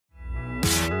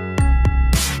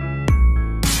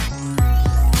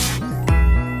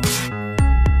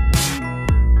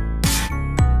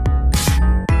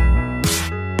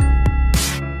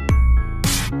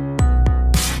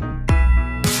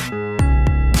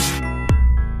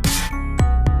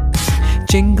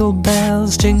jingle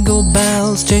bells, jingle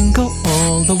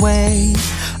all the way.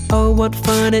 Oh, what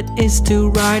fun it is to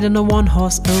ride in a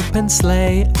one-horse open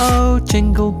sleigh. Oh,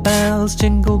 jingle bells,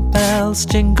 jingle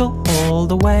all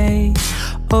the way.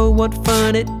 Oh, what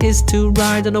fun it is to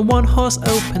ride in a one-horse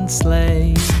open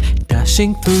sleigh.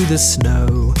 Dashing through the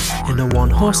snow in a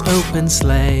one-horse open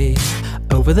sleigh.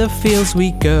 Over the fields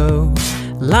we go,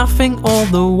 laughing all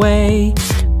the way.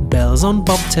 Bells on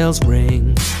bobtails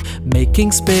ring,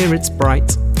 making spirits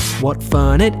bright. What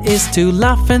fun it is to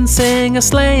laugh and sing a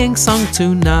sleighing song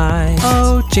tonight.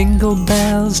 Oh, jingle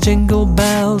bells, jingle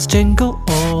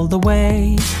all the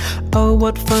way. Oh,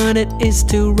 what fun it is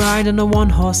to ride in a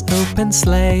one-horse open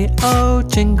sleigh. Oh,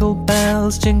 jingle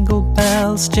bells, jingle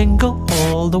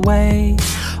all the way.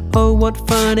 Oh, what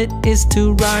fun it is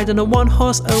to ride in a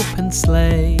one-horse open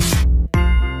sleigh.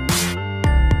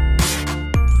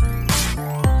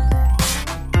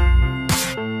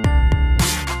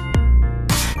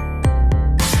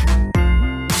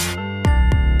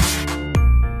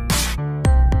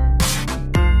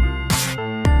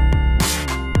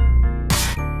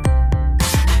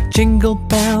 Jingle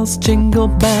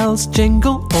bells,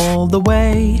 jingle all the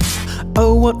way.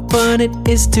 Oh, what fun it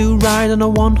is to ride on a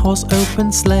one-horse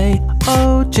open sleigh.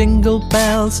 Oh, jingle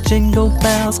bells,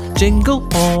 jingle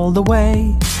all the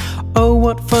way. Oh,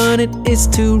 what fun it is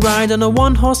to ride on a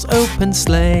one-horse open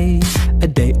sleigh. A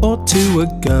day or two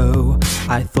ago,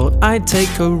 I thought I'd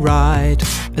take a ride,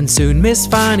 and soon Miss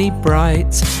Fanny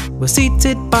Bright was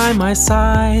seated by my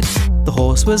side. The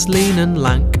horse was lean and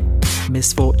lank,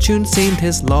 misfortune seemed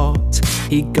his lot.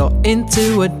 He got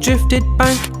into a drifted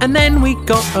bank, and then we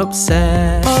got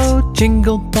upset. Oh,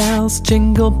 jingle bells,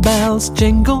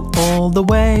 jingle all the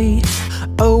way.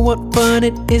 Oh, what fun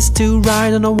it is to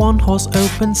ride on a one-horse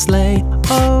open sleigh.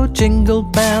 Oh, jingle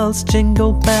bells,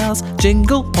 jingle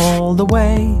all the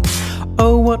way.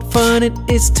 Oh, what fun it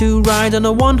is to ride on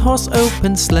a one-horse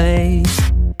open sleigh.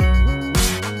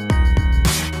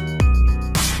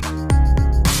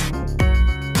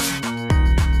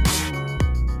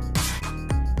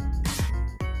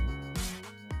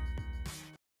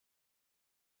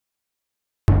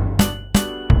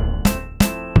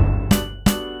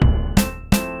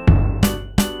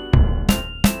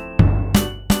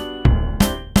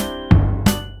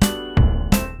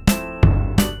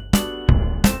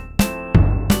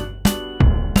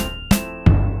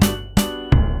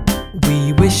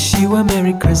 We wish you a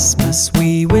Merry Christmas,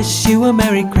 we wish you a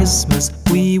Merry Christmas,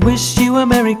 we wish you a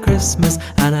Merry Christmas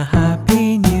and a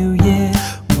Happy New Year.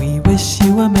 We wish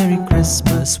you a Merry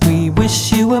Christmas, we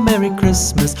wish you a Merry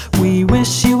Christmas, we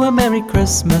wish you a Merry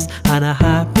Christmas and a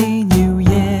Happy New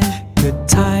Year. Good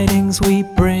tidings we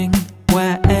bring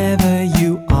wherever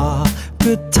you are,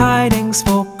 good tidings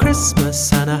for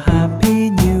Christmas and a Happy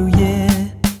New Year.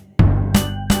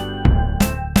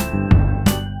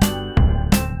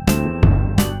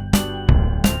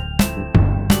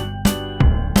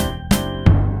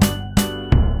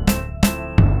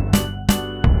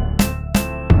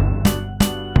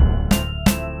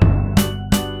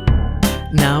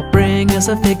 Now bring us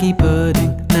a figgy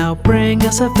pudding, now bring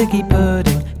us a figgy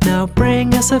pudding, now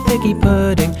bring us a figgy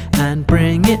pudding, and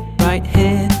bring it right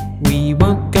here. We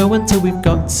won't go until we've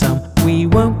got some, we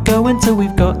won't go until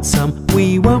we've got some,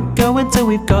 we won't go until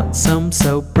we've got some,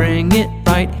 so bring it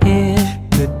right here.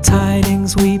 Good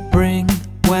tidings we bring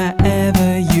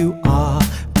wherever you are,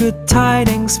 good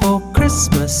tidings for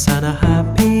Christmas and a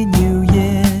Happy New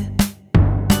Year.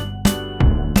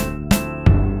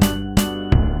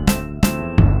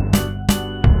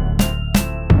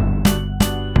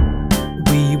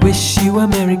 We wish you a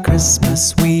Merry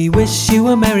Christmas, we wish you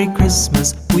a Merry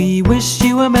Christmas, we wish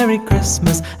you a Merry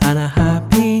Christmas and a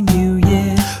Happy New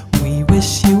Year. We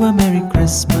wish you a Merry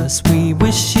Christmas, we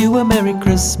wish you a Merry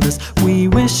Christmas, we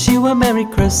wish you a Merry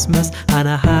Christmas and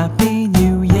a Happy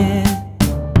New Year.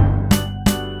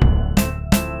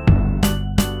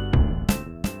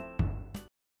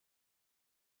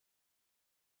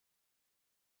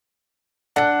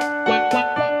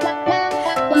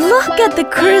 Look at the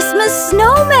Christmas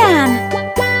snowman!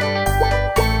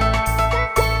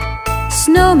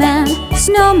 Snowman,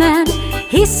 snowman,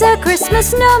 he's a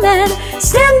Christmas snowman.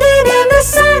 Standing in the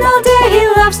sun all day, he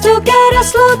loves to get a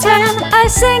slow tan. I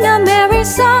sing a merry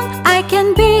song, I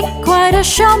can be quite a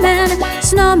showman.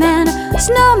 Snowman,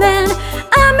 snowman,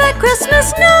 I'm a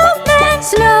Christmas snowman.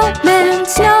 Snowman,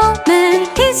 snowman,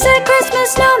 he's a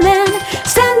Christmas snowman.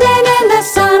 Standing in the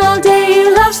sun all day, he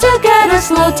loves to get a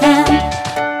slow tan.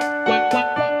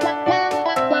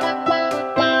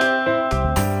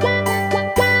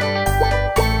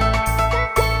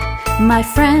 My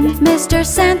friend Mr.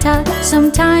 Santa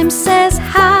sometimes says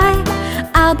hi.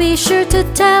 I'll be sure to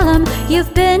tell him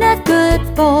you've been a good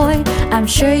boy. I'm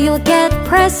sure you'll get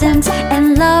presents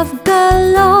and love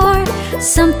galore,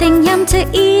 something yum to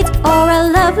eat or a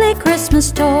lovely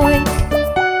Christmas toy.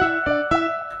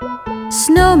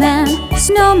 Snowman,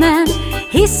 snowman,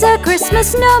 he's a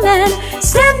Christmas snowman,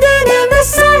 standing in the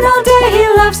sun all day. He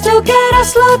loves to get a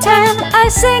slow tan. I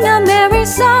sing a merry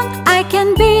song, I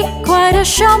can be quite a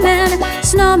showman.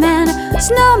 Snowman,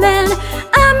 snowman,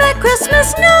 I'm a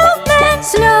Christmas snowman.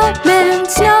 Snowman,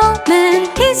 snowman,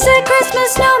 he's a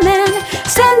Christmas snowman,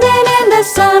 standing in the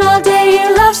sun all day. He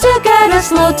loves to get a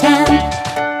slow tan.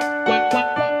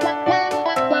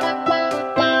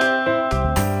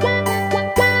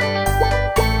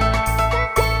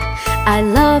 I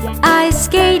love ice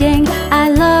skating, I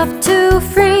love to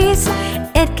freeze.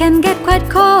 It can get quite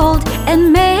cold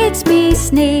and makes me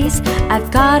sneeze. I've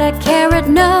got a carrot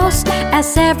nose,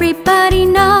 as everybody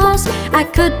knows. I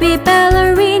could be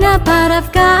ballerina, but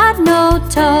I've got no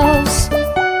toes.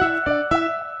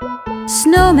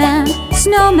 Snowman,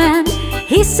 snowman,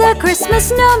 he's a Christmas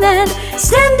snowman,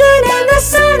 standing in the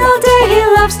sun all day. He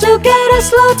loves to get a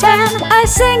slow tan. I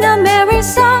sing a merry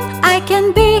song, I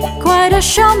can be quite a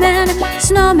showman.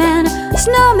 Snowman,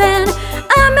 snowman,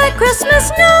 I'm a Christmas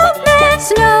snowman.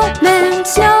 Snowman,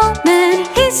 snowman,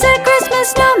 he's a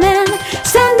Christmas snowman,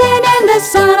 standing in the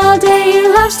sun all day. He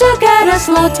loves to get a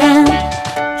slow tan.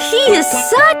 He is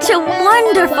such a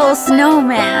wonderful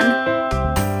snowman.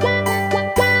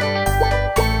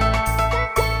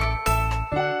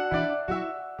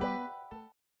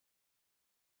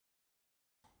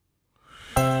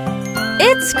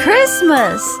 It's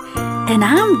Christmas, and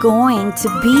I'm going to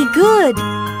be good.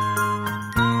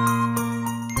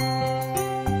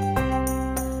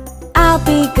 I'll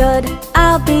be good,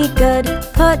 I'll be good,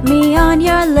 put me on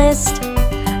your list.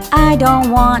 I don't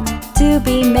want to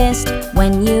be missed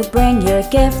when you bring your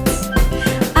gifts.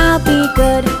 I'll be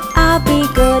good,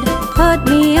 put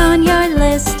me on your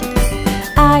list.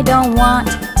 I don't want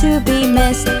to be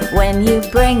missed when you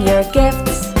bring your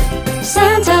gifts.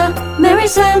 Santa, Merry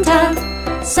Santa,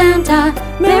 Santa,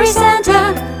 Merry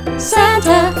Santa,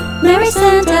 Santa, Merry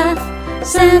Santa,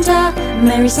 Santa,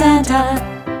 Merry Santa.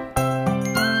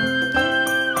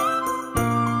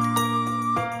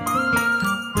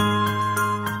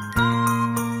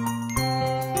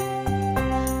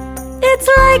 It's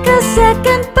like a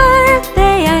second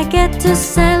birthday I get to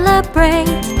celebrate.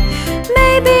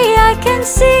 Maybe I can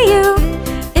see you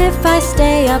if I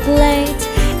stay up late.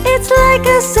 It's like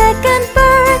a second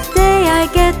birthday I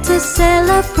get to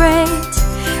celebrate.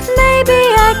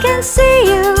 Maybe I can see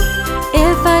you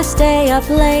if I stay up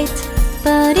late.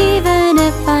 But even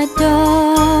if I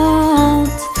don't,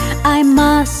 I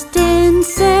must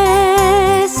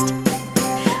insist.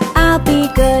 I'll be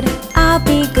good,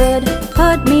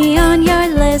 put me on your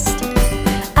list.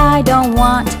 I don't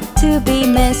want to be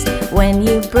missed when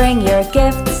you bring your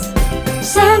gifts.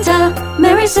 Santa,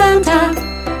 Merry Santa,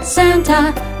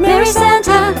 Santa, Merry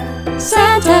Santa,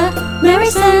 Santa, Merry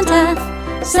Santa,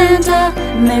 Santa,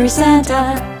 Merry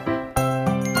Santa.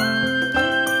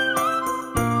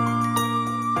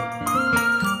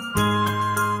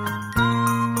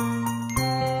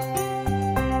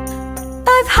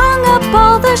 I've hung up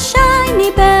all the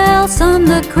shiny bells on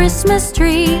the Christmas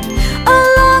tree,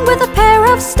 along with a pair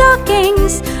of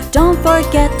stockings, don't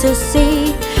forget to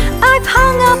see. I've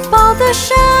hung up all the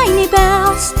shiny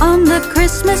bells on the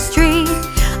Christmas tree,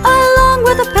 along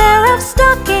with a pair of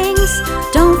stockings,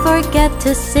 don't forget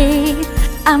to see.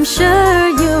 I'm sure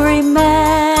you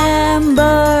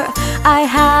remember I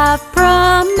have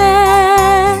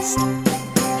promised.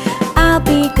 I'll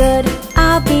be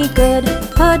good,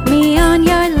 put me on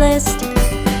your list.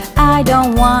 I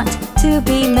don't want to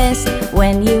be missed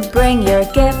when you bring your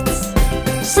gifts.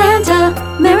 Santa,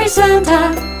 Merry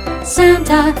Santa,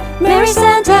 Santa, Merry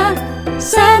Santa,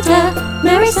 Santa,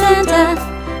 Merry Santa,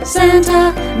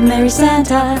 Santa, Merry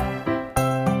Santa.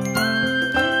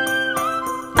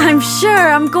 I'm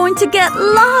sure I'm going to get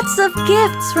lots of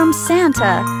gifts from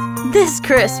Santa this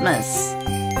Christmas.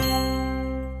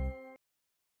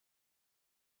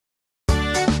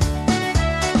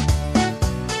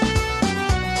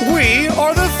 We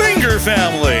are the Finger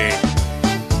family.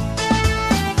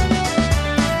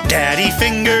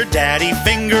 Daddy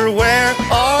Finger, where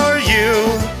are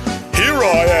you? Here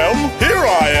I am,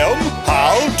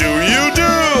 how do you do?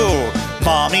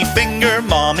 Mommy Finger,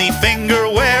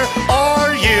 where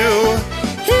are you?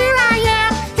 Here I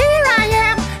am,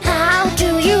 how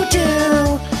do you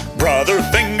do? Brother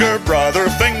Finger,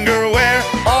 where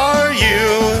are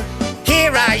you?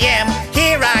 Here I am,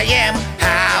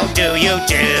 how do you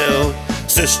do?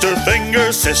 Sister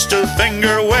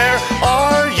Finger, where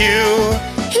are you?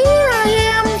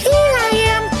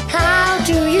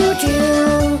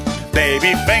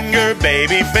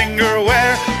 baby finger,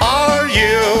 where are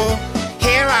you?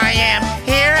 Here I am,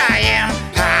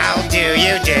 how do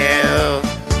you do?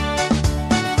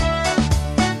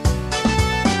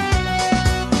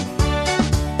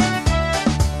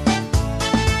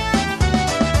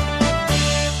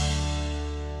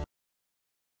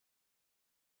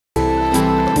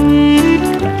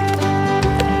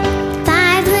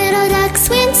 5 little ducks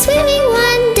went swimming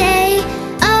one day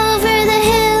over the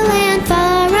hill and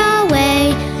far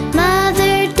away.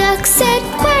 Mother duck said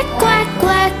quack, quack,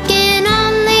 quack, and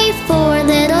only 4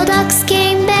 little ducks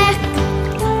came back.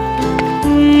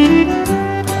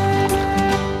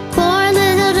 4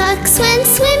 little ducks went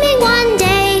swimming one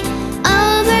day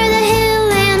over the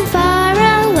hill and far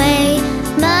away.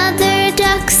 Mother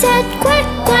duck said quack,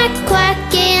 quack,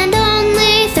 quack, and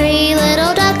only 3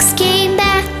 little ducks came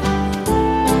back.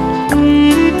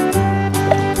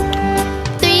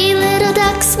 3 little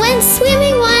ducks went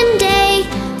swimming one day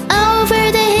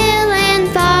over the hill and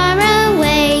far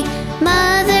away.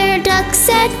 Mother duck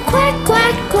said quack,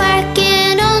 quack, quack,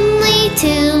 and only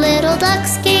 2 little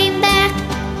ducks came back.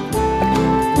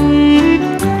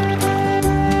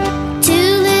 2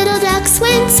 little ducks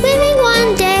went swimming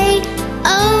one day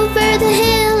over the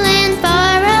hill and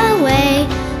far away.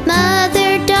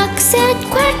 Mother duck said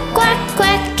quack, quack,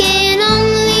 quack, and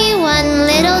only 1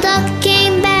 little duck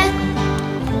came back.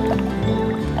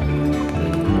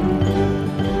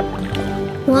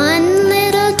 1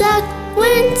 little duck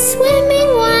went swimming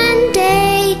one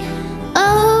day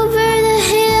over the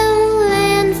hill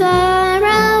and far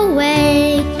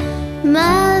away.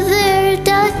 Mother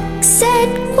duck said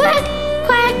quack,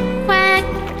 quack, quack,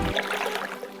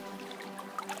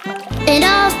 and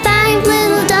all 5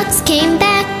 little ducks came back.